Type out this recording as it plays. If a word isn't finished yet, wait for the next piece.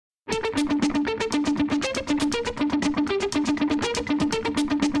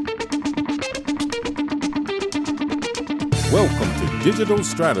Welcome to Digital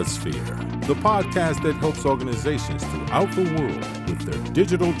Stratosphere, the podcast that helps organizations throughout the world with their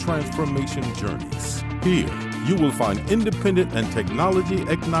digital transformation journeys. Here, you will find independent and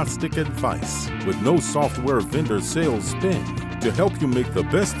technology-agnostic advice with no software vendor sales spin to help you make the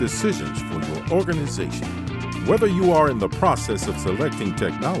best decisions for your organization. Whether you are in the process of selecting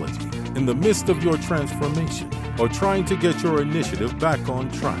technology, in the midst of your transformation, or trying to get your initiative back on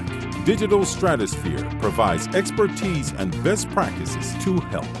track, Digital Stratosphere provides expertise and best practices to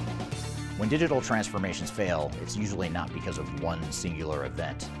help. When digital transformations fail, it's usually not because of one singular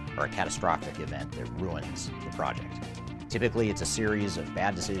event or a catastrophic event that ruins the project. Typically, it's a series of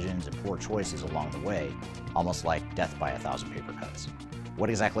bad decisions and poor choices along the way, almost like death by 1,000 paper cuts. What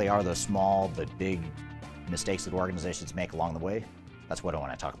exactly are those small but big mistakes that organizations make along the way? That's what I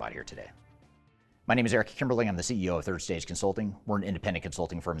want to talk about here today. My name is Eric Kimberling. I'm the CEO of Third Stage Consulting. We're an independent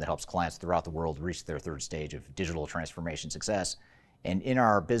consulting firm that helps clients throughout the world reach their third stage of digital transformation success. And in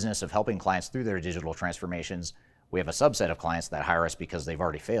our business of helping clients through their digital transformations, we have a subset of clients that hire us because they've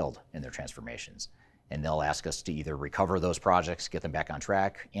already failed in their transformations. And they'll ask us to either recover those projects, get them back on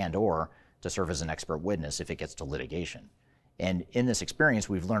track, and or to serve as an expert witness if it gets to litigation. And in this experience,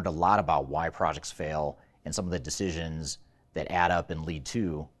 we've learned a lot about why projects fail and some of the decisions that add up and lead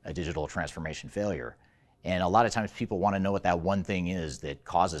to a digital transformation failure. And a lot of times people want to know what that one thing is that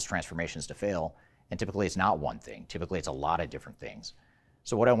causes transformations to fail, and typically it's not one thing. Typically it's a lot of different things.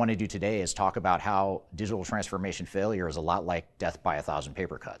 So what I want to do today is talk about how digital transformation failure is a lot like death by 1,000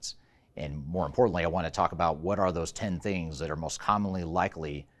 paper cuts. And more importantly, I want to talk about what are those 10 things that are most commonly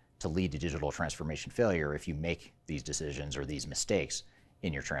likely to lead to digital transformation failure if you make these decisions or these mistakes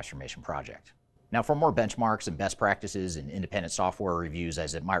in your transformation project. Now, for more benchmarks and best practices and independent software reviews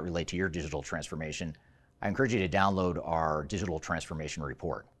as it might relate to your digital transformation, I encourage you to download our Digital Transformation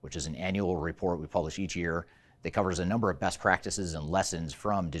Report, which is an annual report we publish each year that covers a number of best practices and lessons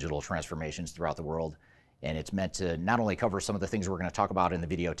from digital transformations throughout the world. And it's meant to not only cover some of the things we're going to talk about in the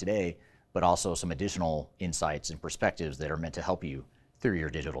video today, but also some additional insights and perspectives that are meant to help you through your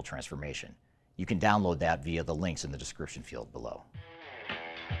digital transformation. You can download that via the links in the description field below.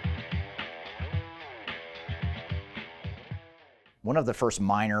 One of the first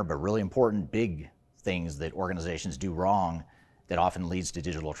minor but really important big things that organizations do wrong that often leads to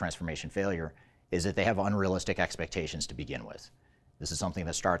digital transformation failure is that they have unrealistic expectations to begin with. This is something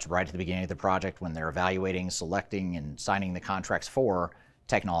that starts right at the beginning of the project when they're evaluating, selecting, and signing the contracts for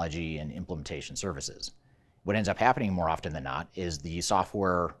technology and implementation services. What ends up happening more often than not is the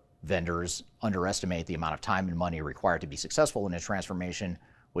software vendors underestimate the amount of time and money required to be successful in a transformation,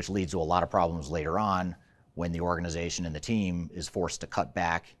 which leads to a lot of problems later on when the organization and the team is forced to cut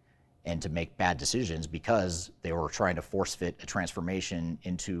back and to make bad decisions because they were trying to force fit a transformation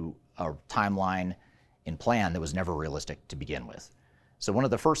into a timeline and plan that was never realistic to begin with. So one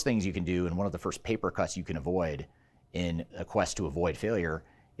of the first things you can do and one of the first paper cuts you can avoid in a quest to avoid failure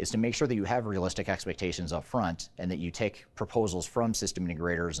is to make sure that you have realistic expectations up front and that you take proposals from system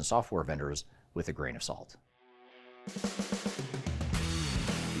integrators and software vendors with a grain of salt.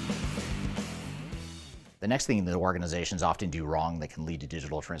 The next thing that organizations often do wrong that can lead to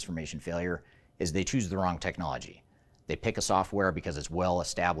digital transformation failure is they choose the wrong technology. They pick a software because it's well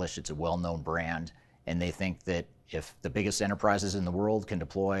established, it's a well-known brand, and they think that if the biggest enterprises in the world can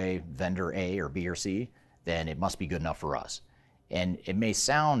deploy vendor A or B or C, then it must be good enough for us. And it may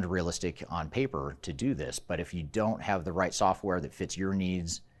sound realistic on paper to do this, but if you don't have the right software that fits your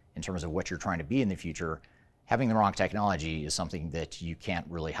needs in terms of what you're trying to be in the future, having the wrong technology is something that you can't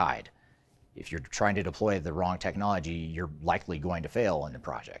really hide. If you're trying to deploy the wrong technology, you're likely going to fail in the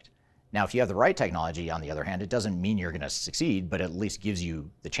project. Now, if you have the right technology, on the other hand, it doesn't mean you're going to succeed, but at least gives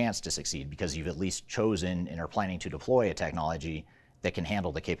you the chance to succeed because you've at least chosen and are planning to deploy a technology that can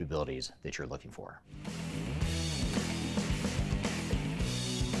handle the capabilities that you're looking for.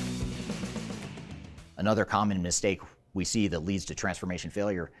 Another common mistake we see that leads to transformation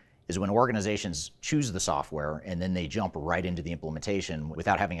failure is when organizations choose the software and then they jump right into the implementation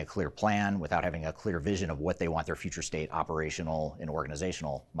without having a clear plan, without having a clear vision of what they want their future state operational and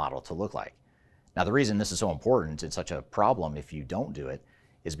organizational model to look like. Now, the reason this is so important and such a problem if you don't do it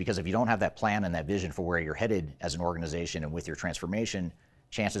is because if you don't have that plan and that vision for where you're headed as an organization and with your transformation,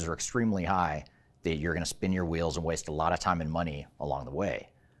 chances are extremely high that you're going to spin your wheels and waste a lot of time and money along the way.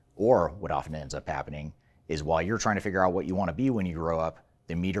 Or what often ends up happening is while you're trying to figure out what you want to be when you grow up,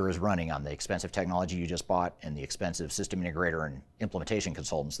 the meter is running on the expensive technology you just bought and the expensive system integrator and implementation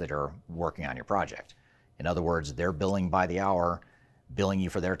consultants that are working on your project. In other words, they're billing by the hour, billing you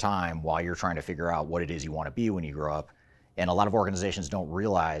for their time while you're trying to figure out what it is you want to be when you grow up. And a lot of organizations don't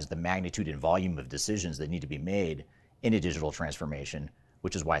realize the magnitude and volume of decisions that need to be made in a digital transformation,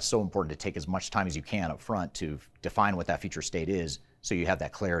 which is why it's so important to take as much time as you can up front to define what that future state is so you have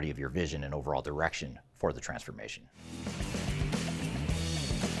that clarity of your vision and overall direction for the transformation.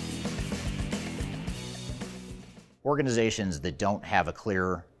 Organizations that don't have a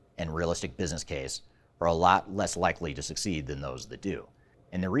clear and realistic business case are a lot less likely to succeed than those that do.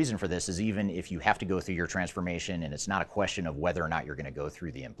 And the reason for this is even if you have to go through your transformation and it's not a question of whether or not you're going to go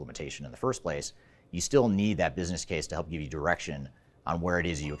through the implementation in the first place, you still need that business case to help give you direction on where it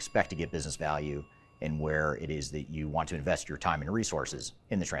is you expect to get business value and where it is that you want to invest your time and resources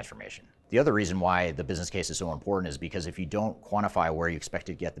in the transformation. The other reason why the business case is so important is because if you don't quantify where you expect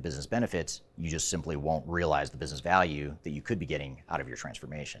to get the business benefits, you just simply won't realize the business value that you could be getting out of your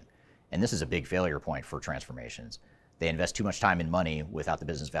transformation. And this is a big failure point for transformations. They invest too much time and money without the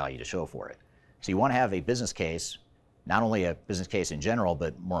business value to show for it. So you want to have a business case, not only a business case in general,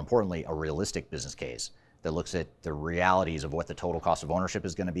 but more importantly, a realistic business case that looks at the realities of what the total cost of ownership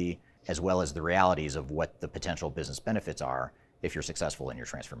is going to be, as well as the realities of what the potential business benefits are if you're successful in your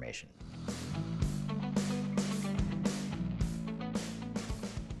transformation.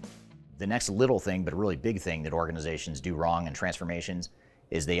 The next little thing, but a really big thing that organizations do wrong in transformations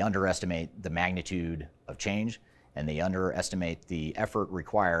is they underestimate the magnitude of change and they underestimate the effort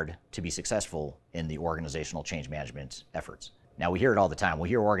required to be successful in the organizational change management efforts. Now, we hear it all the time. We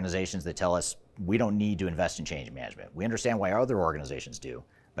hear organizations that tell us we don't need to invest in change management. We understand why other organizations do,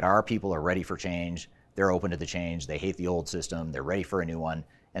 but our people are ready for change. They're open to the change. They hate the old system. They're ready for a new one.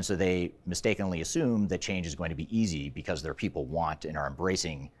 And so they mistakenly assume that change is going to be easy because their people want and are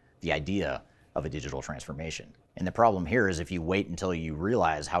embracing the idea of a digital transformation. And the problem here is if you wait until you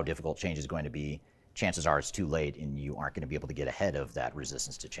realize how difficult change is going to be, chances are it's too late and you aren't going to be able to get ahead of that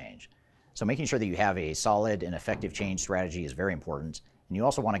resistance to change. So making sure that you have a solid and effective change strategy is very important. And you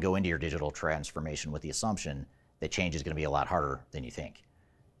also want to go into your digital transformation with the assumption that change is going to be a lot harder than you think.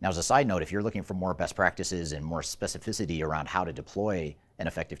 Now, as a side note, if you're looking for more best practices and more specificity around how to deploy an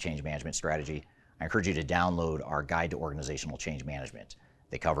effective change management strategy, I encourage you to download our Guide to Organizational Change Management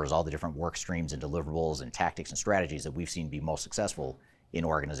that covers all the different work streams and deliverables and tactics and strategies that we've seen be most successful in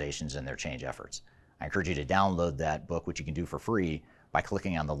organizations and their change efforts. I encourage you to download that book, which you can do for free by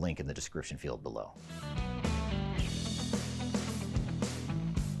clicking on the link in the description field below.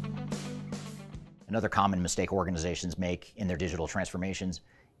 Another common mistake organizations make in their digital transformations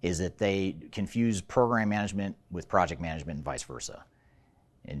is that they confuse program management with project management and vice versa.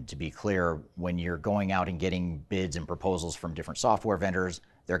 And to be clear, when you're going out and getting bids and proposals from different software vendors,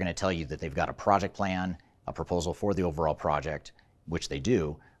 they're going to tell you that they've got a project plan, a proposal for the overall project, which they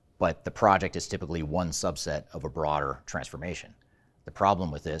do, but the project is typically one subset of a broader transformation. The problem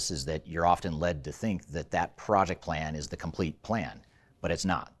with this is that you're often led to think that that project plan is the complete plan, but it's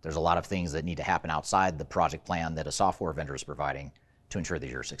not. There's a lot of things that need to happen outside the project plan that a software vendor is providing to ensure that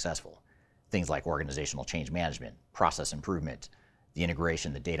you're successful. Things like organizational change management, process improvement, the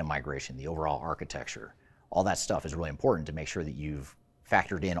integration, the data migration, the overall architecture. All that stuff is really important to make sure that you've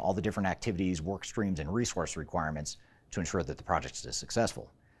factored in all the different activities, work streams, and resource requirements to ensure that the project is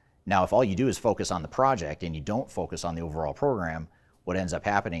successful. Now, if all you do is focus on the project and you don't focus on the overall program, what ends up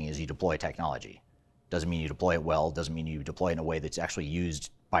happening is you deploy technology. Doesn't mean you deploy it well, doesn't mean you deploy it in a way that's actually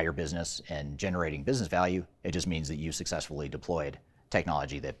used by your business and generating business value. It just means that you successfully deployed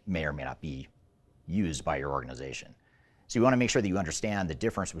technology that may or may not be used by your organization. So you want to make sure that you understand the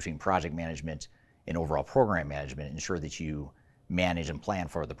difference between project management and overall program management and ensure that you manage and plan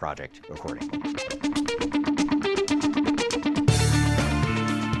for the project accordingly.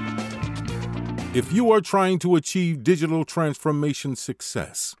 If you are trying to achieve digital transformation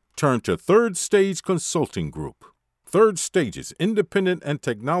success, turn to Third Stage Consulting Group. Third Stage's independent and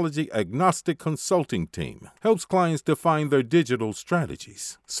technology-agnostic consulting team helps clients define their digital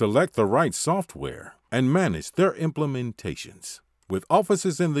strategies, select the right software, and manage their implementations. With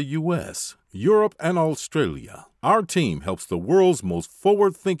offices in the U.S., Europe, and Australia, our team helps the world's most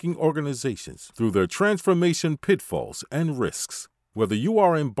forward-thinking organizations through their transformation pitfalls and risks. Whether you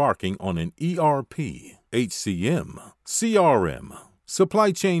are embarking on an ERP, HCM, CRM,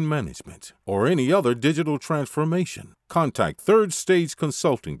 supply chain management, or any other digital transformation, contact Third Stage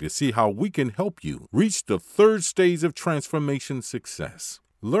Consulting to see how we can help you reach the third stage of transformation success.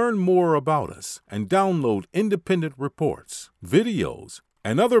 Learn more about us and download independent reports, videos,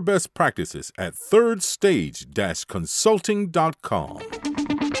 and other best practices at thirdstage-consulting.com.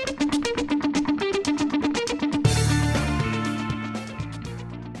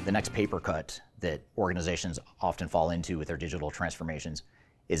 The next paper cut that organizations often fall into with their digital transformations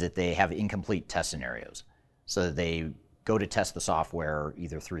is that they have incomplete test scenarios. So they go to test the software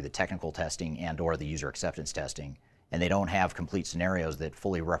either through the technical testing and or the user acceptance testing, and they don't have complete scenarios that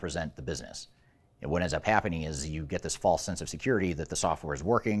fully represent the business. And what ends up happening is you get this false sense of security that the software is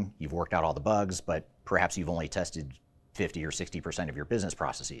working, you've worked out all the bugs, but perhaps you've only tested 50 or 60% of your business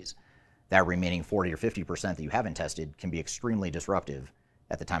processes. That remaining 40 or 50% that you haven't tested can be extremely disruptive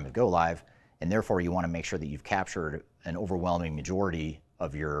at the time of go live, and therefore you want to make sure that you've captured an overwhelming majority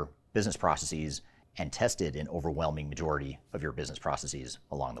of your business processes and tested an overwhelming majority of your business processes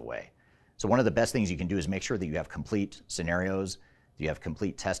along the way. So one of the best things you can do is make sure that you have complete scenarios, that you have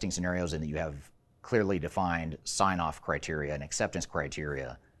complete testing scenarios, and that you have clearly defined sign-off criteria and acceptance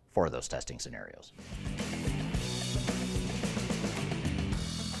criteria for those testing scenarios.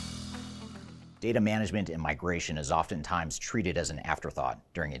 Data management and migration is oftentimes treated as an afterthought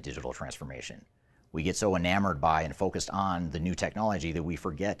during a digital transformation. We get so enamored by and focused on the new technology that we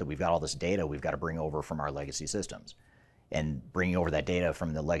forget that we've got all this data we've got to bring over from our legacy systems. And bringing over that data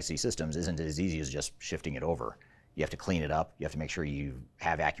from the legacy systems isn't as easy as just shifting it over. You have to clean it up. You have to make sure you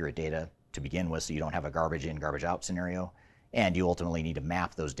have accurate data to begin with so you don't have a garbage in, garbage out scenario. And you ultimately need to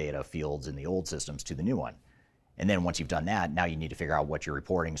map those data fields in the old systems to the new one. And then once you've done that, now you need to figure out what your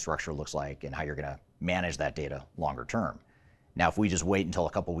reporting structure looks like and how you're going to manage that data longer term. Now, if we just wait until a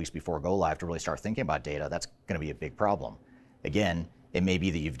couple of weeks before go live to really start thinking about data, that's going to be a big problem. Again, it may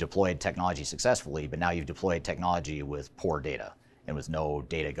be that you've deployed technology successfully, but now you've deployed technology with poor data and with no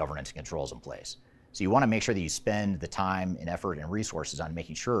data governance and controls in place. So you want to make sure that you spend the time and effort and resources on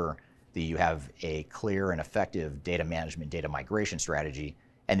making sure that you have a clear and effective data management, data migration strategy,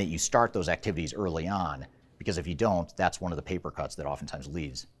 and that you start those activities early on, because if you don't, that's one of the paper cuts that oftentimes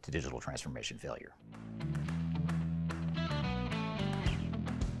leads to digital transformation failure.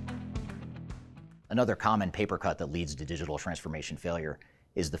 Another common paper cut that leads to digital transformation failure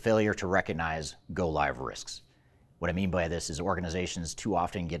is the failure to recognize go-live risks. What I mean by this is organizations too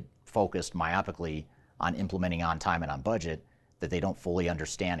often get focused myopically on implementing on time and on budget, that they don't fully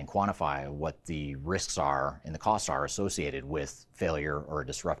understand and quantify what the risks are and the costs are associated with failure or a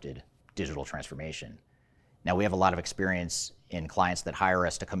disrupted digital transformation. Now, we have a lot of experience in clients that hire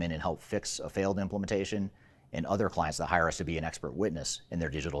us to come in and help fix a failed implementation, and other clients that hire us to be an expert witness in their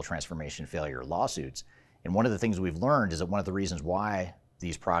digital transformation failure lawsuits. And one of the things we've learned is that one of the reasons why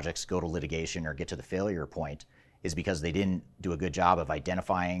these projects go to litigation or get to the failure point is because they didn't do a good job of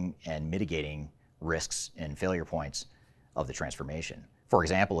identifying and mitigating risks and failure points of the transformation. For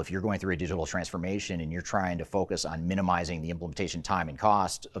example, if you're going through a digital transformation and you're trying to focus on minimizing the implementation time and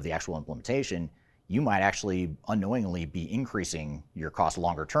cost of the actual implementation, you might actually unknowingly be increasing your cost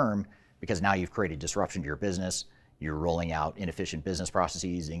longer term, because now you've created disruption to your business. You're rolling out inefficient business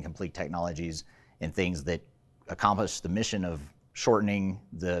processes, incomplete technologies, and things that accomplish the mission of shortening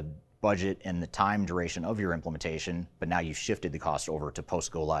the budget and the time duration of your implementation, but now you've shifted the cost over to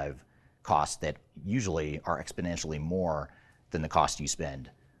post-go live costs that usually are exponentially more than the cost you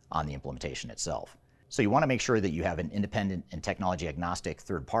spend on the implementation itself. So you want to make sure that you have an independent and technology agnostic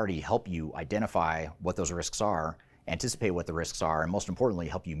third party help you identify what those risks are, anticipate what the risks are, and most importantly,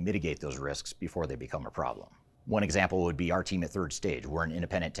 help you mitigate those risks before they become a problem. One example would be our team at Third Stage. We're an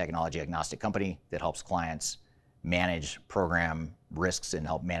independent technology agnostic company that helps clients manage program risks and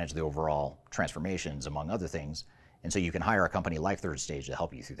help manage the overall transformations, among other things. And so you can hire a company like Third Stage to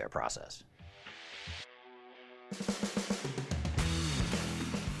help you through that process.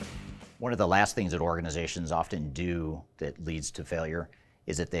 One of the last things that organizations often do that leads to failure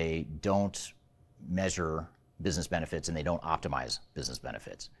is that they don't measure business benefits and they don't optimize business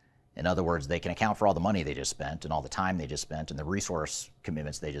benefits. In other words, they can account for all the money they just spent and all the time they just spent and the resource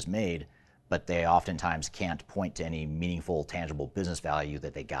commitments they just made, but they oftentimes can't point to any meaningful, tangible business value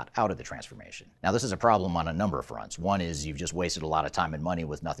that they got out of the transformation. Now, this is a problem on a number of fronts. One is you've just wasted a lot of time and money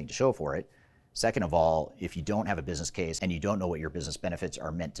with nothing to show for it. Second of all, if you don't have a business case and you don't know what your business benefits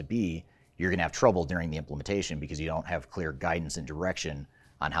are meant to be, you're going to have trouble during the implementation because you don't have clear guidance and direction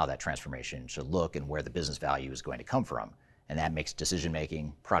on how that transformation should look and where the business value is going to come from. And that makes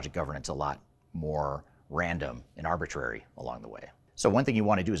decision-making, project governance a lot more random and arbitrary along the way. So one thing you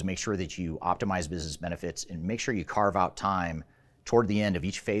want to do is make sure that you optimize business benefits and make sure you carve out time toward the end of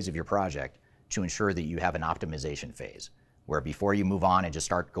each phase of your project to ensure that you have an optimization phase, where before you move on and just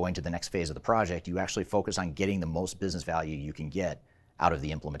start going to the next phase of the project, you actually focus on getting the most business value you can get out of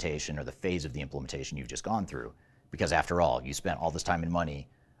the implementation or the phase of the implementation you've just gone through. Because after all, you spent all this time and money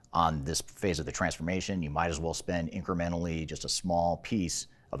on this phase of the transformation, you might as well spend incrementally just a small piece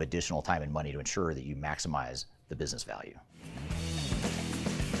of additional time and money to ensure that you maximize the business value.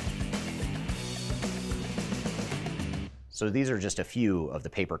 So these are just a few of the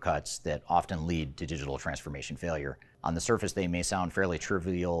paper cuts that often lead to digital transformation failure. On the surface, they may sound fairly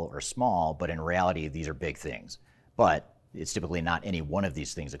trivial or small, but in reality, these are big things. But it's typically not any one of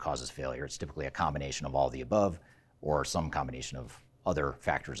these things that causes failure. It's typically a combination of all the above or some combination of other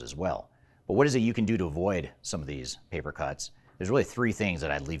factors as well. But what is it you can do to avoid some of these paper cuts? There's really three things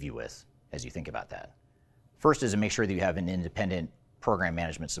that I'd leave you with as you think about that. First is to make sure that you have an independent program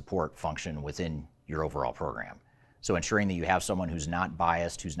management support function within your overall program. So ensuring that you have someone who's not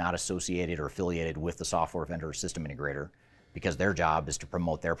biased, who's not associated or affiliated with the software vendor or system integrator, because their job is to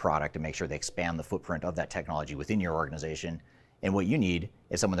promote their product and make sure they expand the footprint of that technology within your organization. And what you need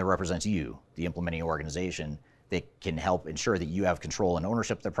is someone that represents you, the implementing organization, that can help ensure that you have control and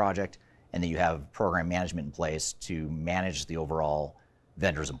ownership of the project and that you have program management in place to manage the overall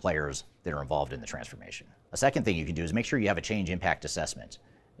vendors and players that are involved in the transformation. A second thing you can do is make sure you have a change impact assessment.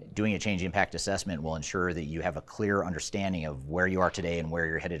 Doing a change impact assessment will ensure that you have a clear understanding of where you are today and where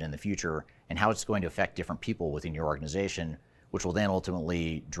you're headed in the future and how it's going to affect different people within your organization, which will then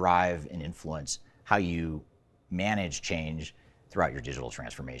ultimately drive and influence how you manage change throughout your digital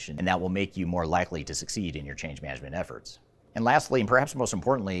transformation. And that will make you more likely to succeed in your change management efforts. And lastly, and perhaps most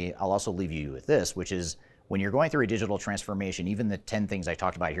importantly, I'll also leave you with this, which is when you're going through a digital transformation, even the 10 things I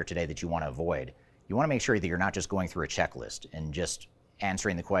talked about here today that you want to avoid, you want to make sure that you're not just going through a checklist and just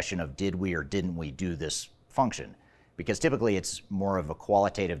answering the question of did we or didn't we do this function? Because typically it's more of a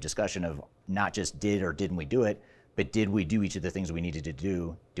qualitative discussion of not just did or didn't we do it, but did we do each of the things we needed to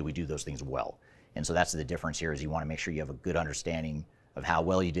do? Did we do those things well? And so that's the difference here, is you want to make sure you have a good understanding of how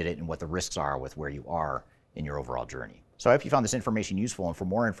well you did it and what the risks are with where you are in your overall journey. So I hope you found this information useful, and for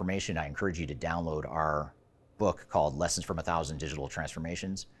more information, I encourage you to download our book called Lessons from 1,000 Digital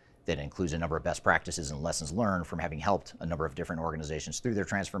Transformations that includes a number of best practices and lessons learned from having helped a number of different organizations through their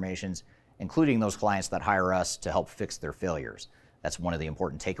transformations, including those clients that hire us to help fix their failures. That's one of the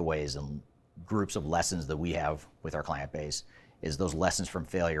important takeaways and groups of lessons that we have with our client base, is those lessons from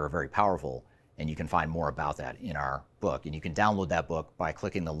failure are very powerful, and you can find more about that in our book. And you can download that book by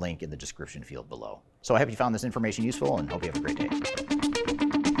clicking the link in the description field below. So I hope you found this information useful and hope you have a great day.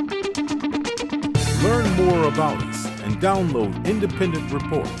 Learn more about us and download independent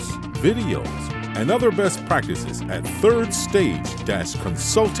reports, videos, and other best practices at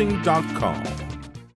thirdstage-consulting.com.